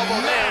a big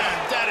elbow man,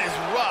 there. that is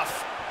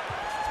rough.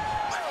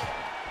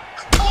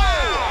 Oh!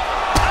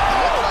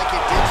 Looked like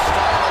it did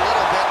stall a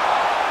little bit.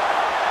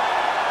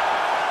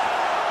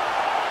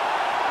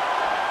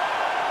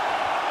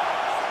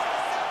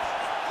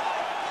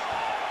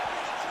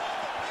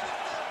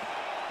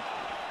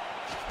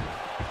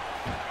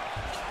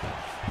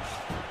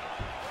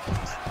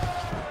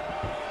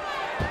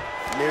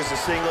 There's a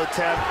single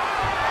attempt.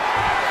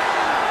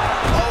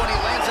 Oh, and he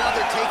lands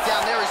another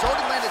takedown there. He's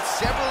already landed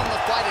several in the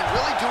fight and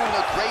really doing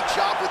a great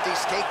job with these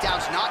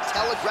takedowns, not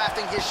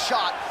telegraphing his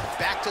shot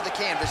back to the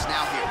canvas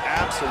now here.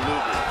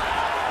 Absolutely.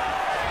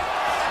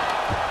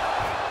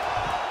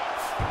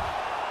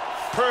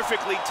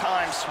 Perfectly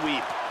timed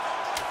sweep.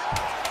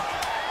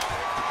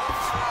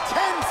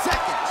 10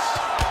 seconds.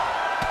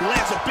 He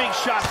lands a big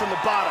shot from the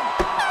bottom.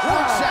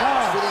 1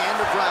 second for the end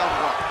of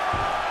round one.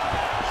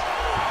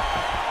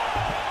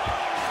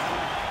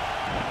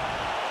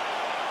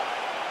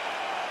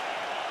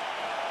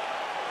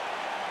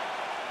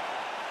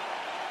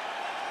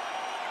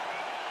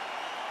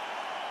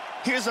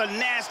 Here's a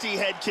nasty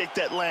head kick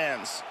that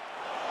lands.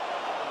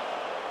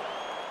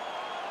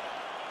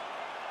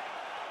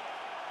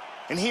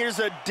 And here's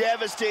a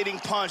devastating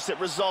punch that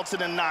results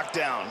in a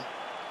knockdown.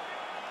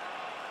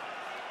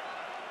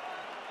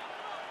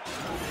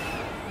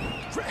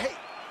 Hey,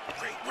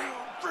 great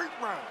round, great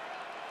round,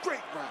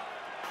 great round.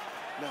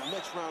 Now,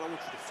 next round, I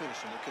want you to finish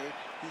him, okay?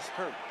 He's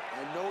hurt.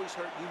 I know he's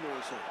hurt. You know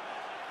he's hurt.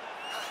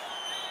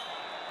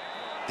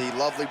 The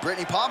lovely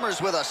Brittany Palmer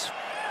is with us.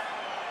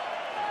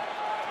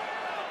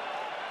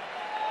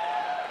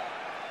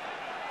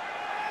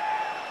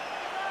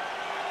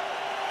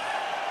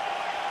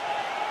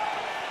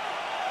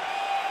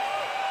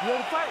 You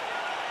ready to fight?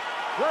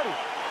 Ready.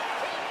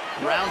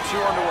 Round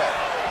two underway.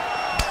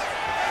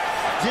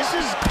 This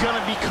is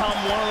gonna become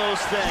one of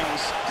those things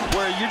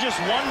where you're just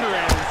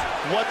wondering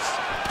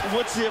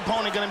what's the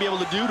opponent gonna be able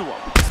to do to him.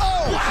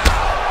 Oh!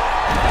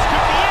 This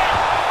could be it.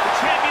 The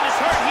champion is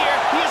hurt here.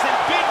 He is in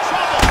big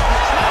trouble.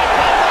 He's trying to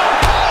cover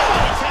up.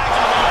 Oh, he tagged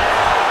him away.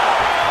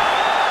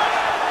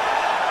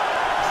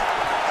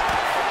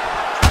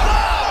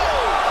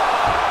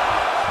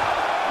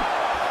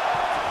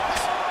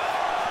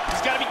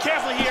 He's got to be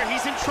careful here.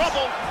 He's in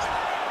trouble.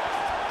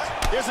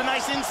 There's a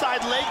nice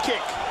inside leg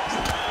kick.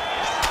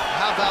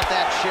 How about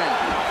that shin?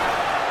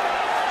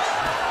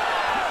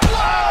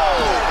 Whoa!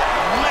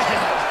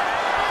 Man.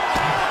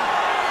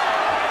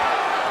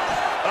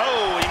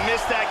 Oh, he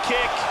missed that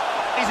kick.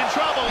 He's in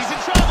trouble. He's in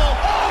trouble.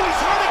 Oh,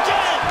 he's hurt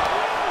again.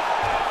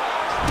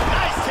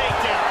 Nice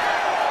takedown.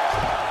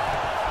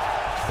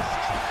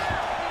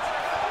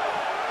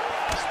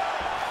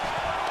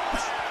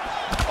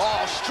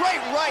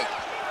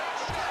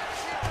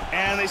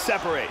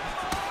 separate.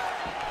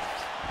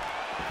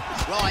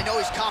 Well, I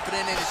know he's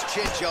confident in his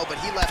chin, Joe, but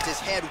he left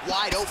his head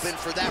wide open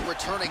for that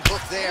returning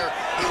hook there.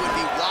 He would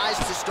be wise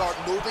to start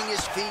moving his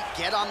feet,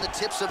 get on the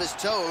tips of his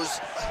toes,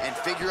 and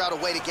figure out a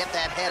way to get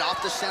that head off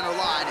the center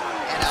line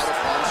and out of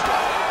harm's way.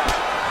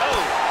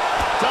 Oh,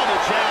 double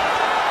jab.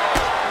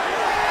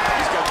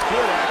 He's got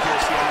good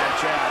accuracy on that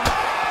jab.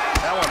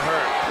 That one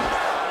hurt.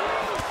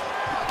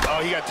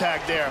 Oh, he got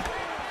tagged there.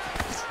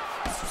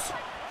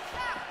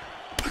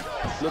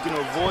 Looking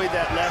to avoid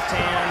that left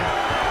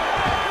hand.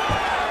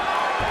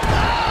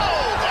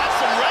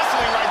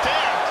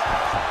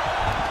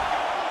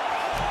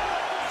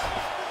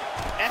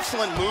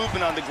 Excellent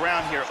movement on the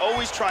ground here,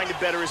 always trying to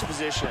better his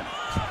position.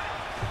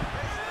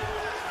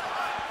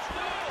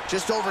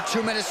 Just over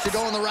 2 minutes to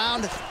go in the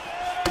round.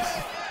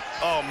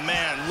 Oh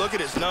man, look at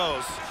his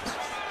nose.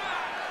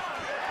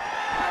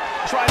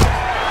 Try to...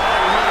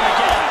 Oh, we hit him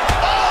again.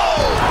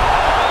 Oh!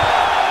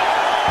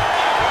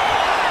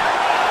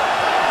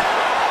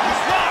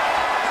 He's rocked.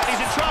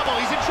 He's in trouble,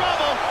 he's in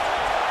trouble.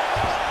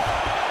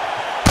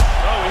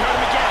 Oh, we hurt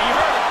him again, he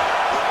hurt him.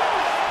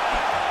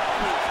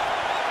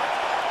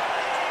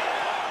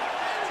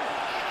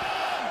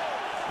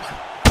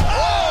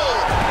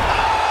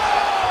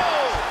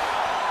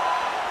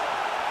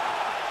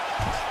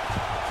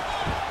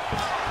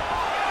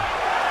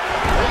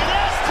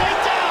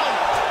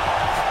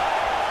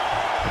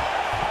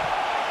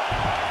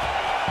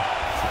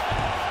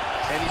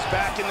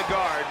 Back in the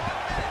guard.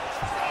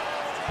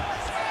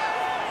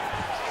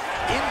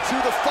 Into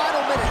the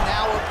final minute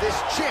now of this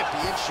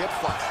championship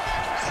fight.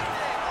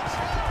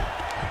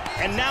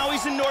 And now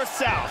he's in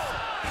north-south.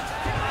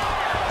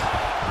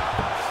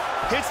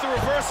 Hits the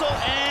reversal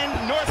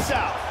and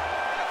north-south.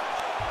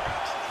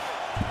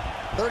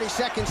 30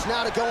 seconds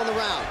now to go in the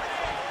round.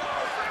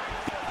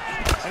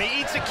 And he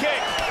eats a kick.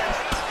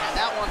 And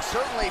that one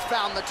certainly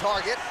found the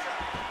target.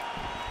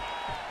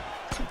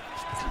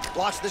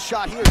 Watch the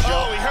shot here, Joe.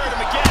 Oh, he hurt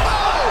him again.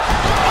 Oh,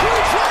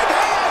 huge right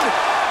hand!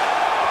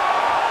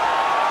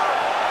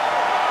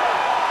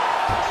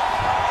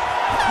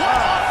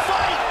 What a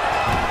fight!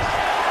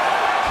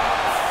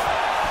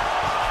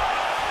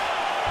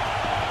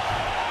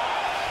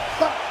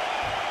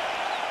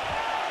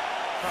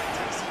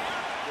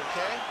 You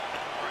okay?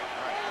 All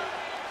right.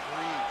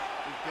 Breathe.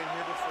 We've been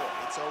here before.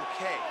 It's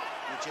okay.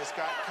 We just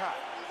got caught.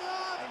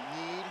 I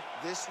need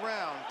this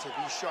round to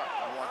be sharp.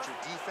 I want your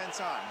defense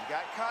on. You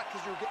got caught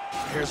because you're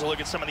getting... Here's a look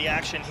at some of the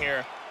action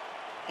here.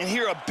 And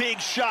here a big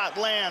shot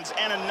lands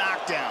and a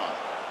knockdown.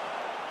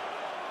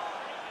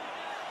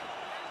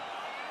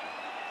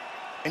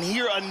 And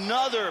here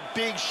another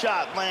big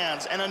shot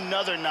lands and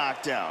another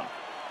knockdown.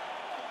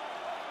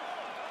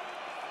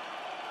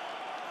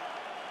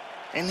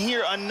 And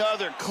here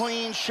another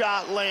clean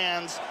shot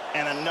lands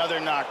and another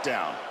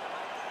knockdown.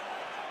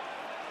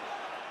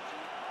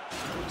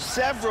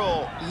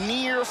 Several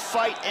near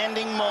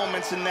fight-ending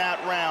moments in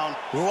that round.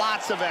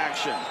 Lots of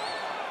action.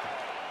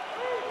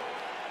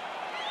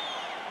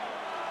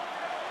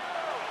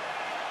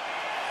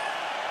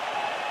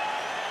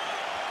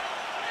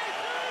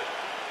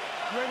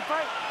 You ready to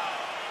fight?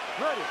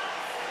 Ready.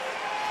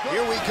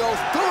 Here we go,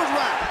 third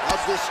round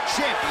of this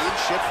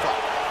championship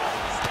fight.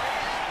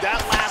 That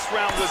last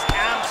round was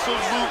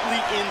absolutely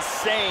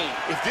insane.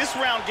 If this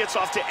round gets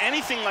off to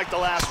anything like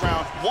the last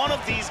round, one of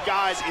these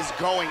guys is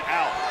going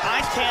out.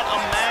 I can't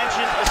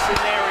imagine a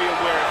scenario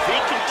where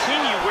they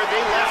continue where they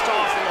left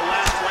off in the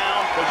last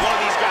round, but one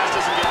of these guys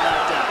doesn't get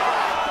knocked out.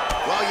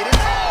 Well, you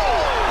didn't... Oh!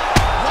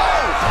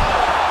 Whoa!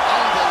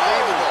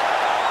 Unbelievable.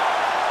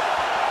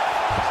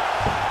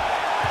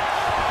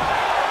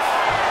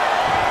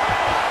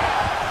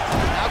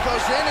 Now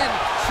goes in and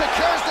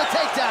secures the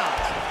takedown.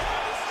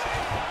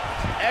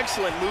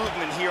 Excellent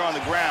movement here on the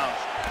ground.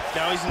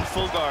 Now he's in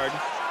full guard.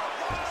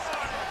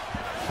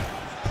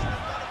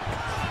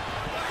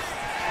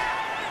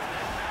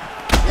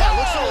 Yeah,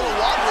 looks a little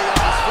wobbly on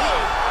his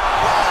feet.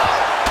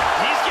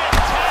 He's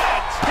getting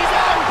tagged. He's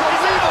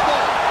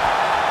unbelievable.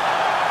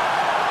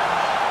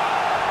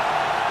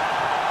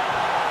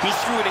 He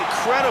threw an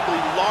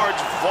incredibly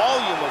large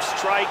volume of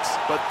strikes,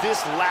 but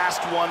this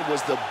last one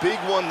was the big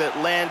one that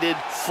landed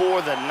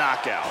for the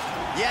knockout.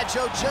 Yeah,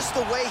 Joe, just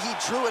the way he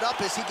drew it up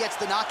as he gets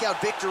the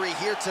knockout victory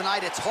here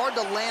tonight, it's hard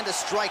to land a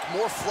strike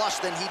more flush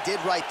than he did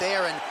right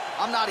there, and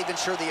I'm not even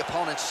sure the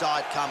opponent saw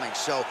it coming.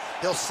 So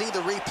he'll see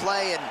the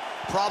replay and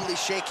probably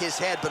shake his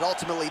head, but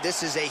ultimately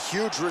this is a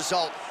huge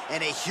result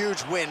and a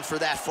huge win for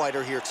that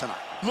fighter here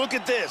tonight. Look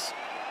at this.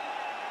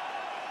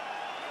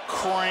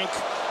 Crank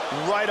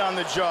right on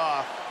the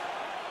jaw.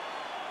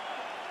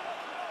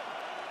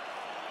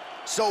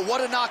 So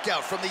what a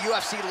knockout from the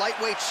UFC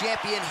lightweight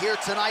champion here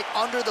tonight.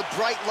 Under the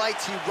bright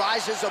lights, he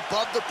rises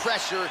above the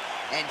pressure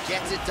and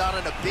gets it done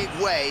in a big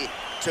way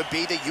to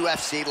be the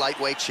UFC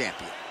lightweight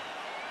champion.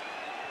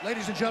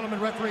 Ladies and gentlemen,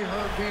 referee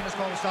Herb Dean has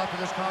called a stop to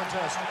this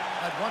contest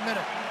at 1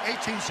 minute,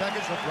 18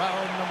 seconds of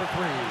round number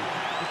 3.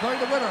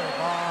 Declaring the winner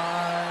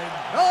by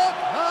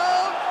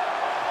knockout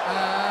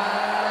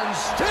and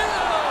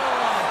still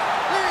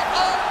the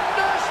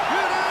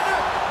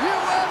undisputed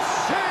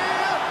UFC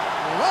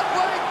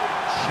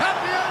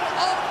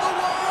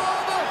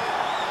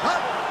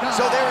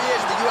So there he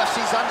is, the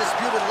UFC's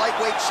undisputed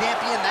lightweight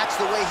champion. That's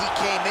the way he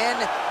came in,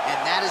 and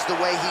that is the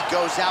way he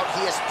goes out.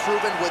 He has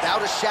proven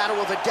without a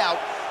shadow of a doubt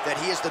that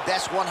he is the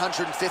best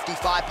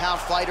 155-pound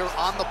fighter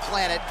on the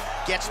planet.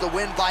 Gets the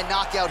win by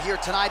knockout here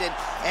tonight,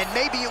 and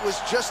maybe it was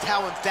just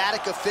how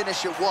emphatic a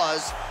finish it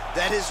was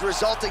that is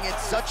resulting in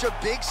such a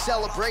big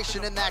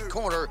celebration in that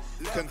corner.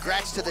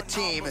 Congrats to the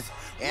team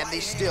and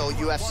the still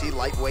UFC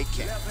lightweight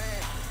king.